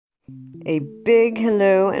A big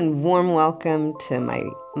hello and warm welcome to my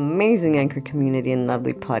amazing Anchor community and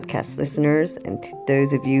lovely podcast listeners. And to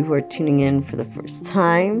those of you who are tuning in for the first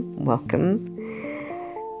time, welcome.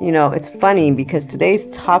 You know, it's funny because today's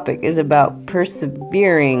topic is about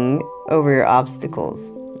persevering over your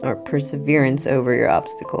obstacles, or perseverance over your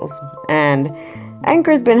obstacles. And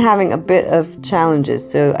Anchor's been having a bit of challenges,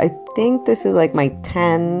 so I think this is like my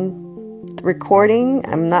 10th recording.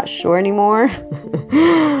 I'm not sure anymore.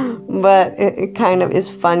 But it kind of is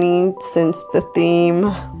funny since the theme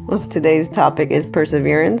of today's topic is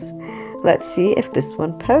perseverance. Let's see if this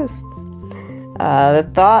one posts. The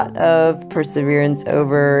thought of perseverance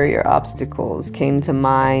over your obstacles came to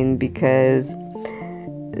mind because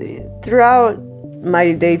throughout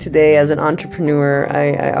my day-to-day as an entrepreneur,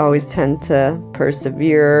 I always tend to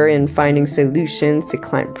persevere in finding solutions to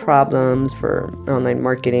client problems for online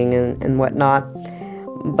marketing and whatnot.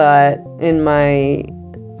 But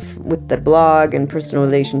with the blog and personal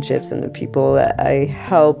relationships and the people that I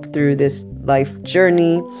help through this life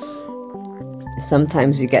journey,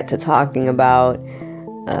 sometimes we get to talking about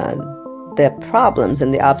the problems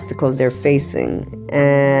and the obstacles they're facing.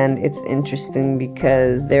 And it's interesting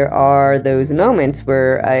because there are those moments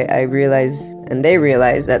where I realize and they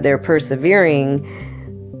realize that they're persevering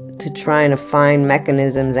to trying to find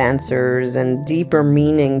mechanisms, answers, and deeper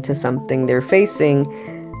meaning to something they're facing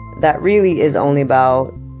that really is only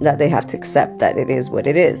about that they have to accept that it is what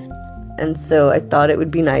it is. And so I thought it would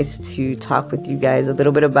be nice to talk with you guys a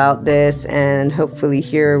little bit about this and hopefully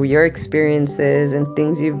hear your experiences and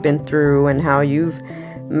things you've been through and how you've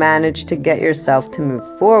managed to get yourself to move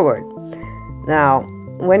forward. Now,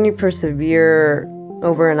 when you persevere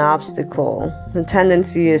over an obstacle, the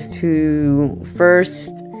tendency is to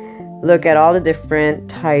first look at all the different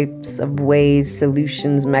types of ways,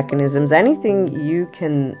 solutions, mechanisms, anything you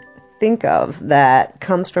can think of that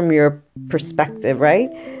comes from your perspective, right?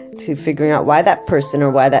 To figuring out why that person or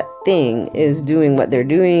why that thing is doing what they're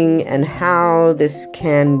doing and how this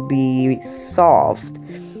can be solved,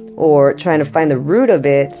 or trying to find the root of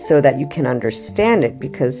it so that you can understand it,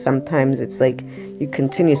 because sometimes it's like you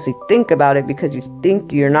continuously think about it because you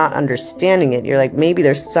think you're not understanding it. You're like, maybe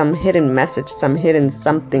there's some hidden message, some hidden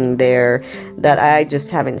something there that I just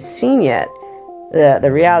haven't seen yet.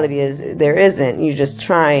 The reality is there isn't. You're just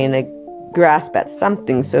trying to grasp at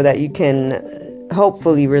something so that you can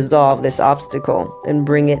hopefully resolve this obstacle and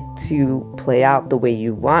bring it to play out the way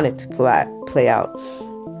you want it to play out.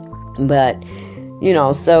 But,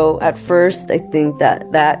 so at first I think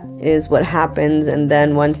that is what happens. And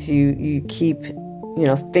then once you keep,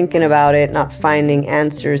 thinking about it, not finding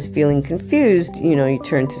answers, feeling confused, you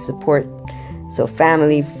turn to support. So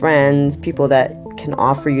family, friends, people that can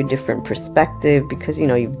offer you different perspective because,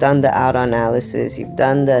 you've done the auto analysis, you've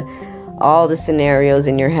done all the scenarios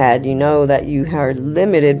in your head, you know that you are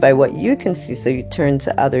limited by what you can see. So you turn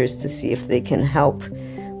to others to see if they can help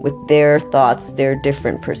with their thoughts, their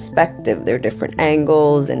different perspective, their different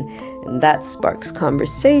angles. And that sparks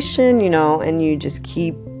conversation, and you just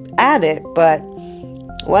keep at it. But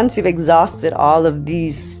once you've exhausted all of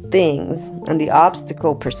these things and the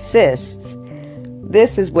obstacle persists,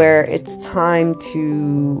 this is where it's time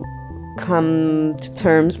to come to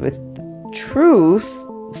terms with truth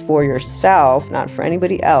for yourself, not for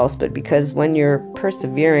anybody else, but because when you're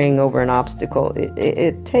persevering over an obstacle,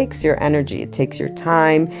 it takes your energy, it takes your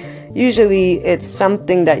time. Usually it's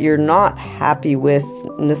something that you're not happy with,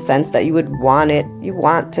 in the sense that you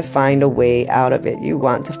want to find a way out of it. You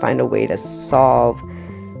want to find a way to solve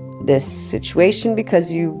this situation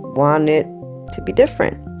because you want it to be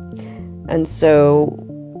different. And so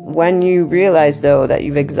when you realize, though, that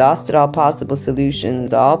you've exhausted all possible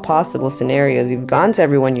solutions, all possible scenarios, you've gone to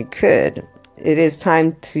everyone you could, it is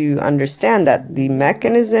time to understand that the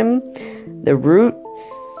mechanism, the root,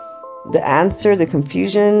 the answer, the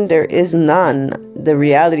confusion, there is none. The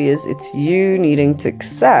reality is it's you needing to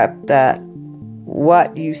accept that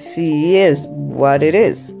what you see is what it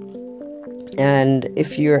is. And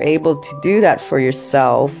if you're able to do that for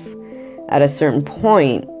yourself at a certain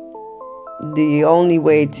point, the only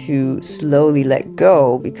way to slowly let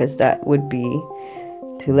go, because that would be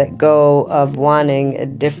to let go of wanting a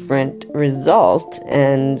different result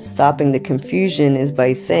and stopping the confusion, is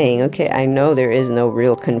by saying, okay, I know there is no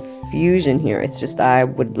real confusion here. It's just I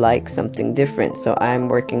would like something different. So I'm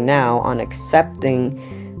working now on accepting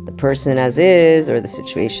the person as is or the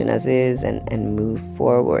situation as is and move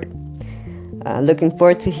forward. Looking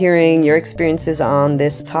forward to hearing your experiences on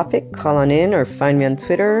this topic. Call on in or find me on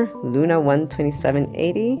Twitter,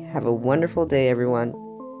 Luna12780. Have a wonderful day, everyone.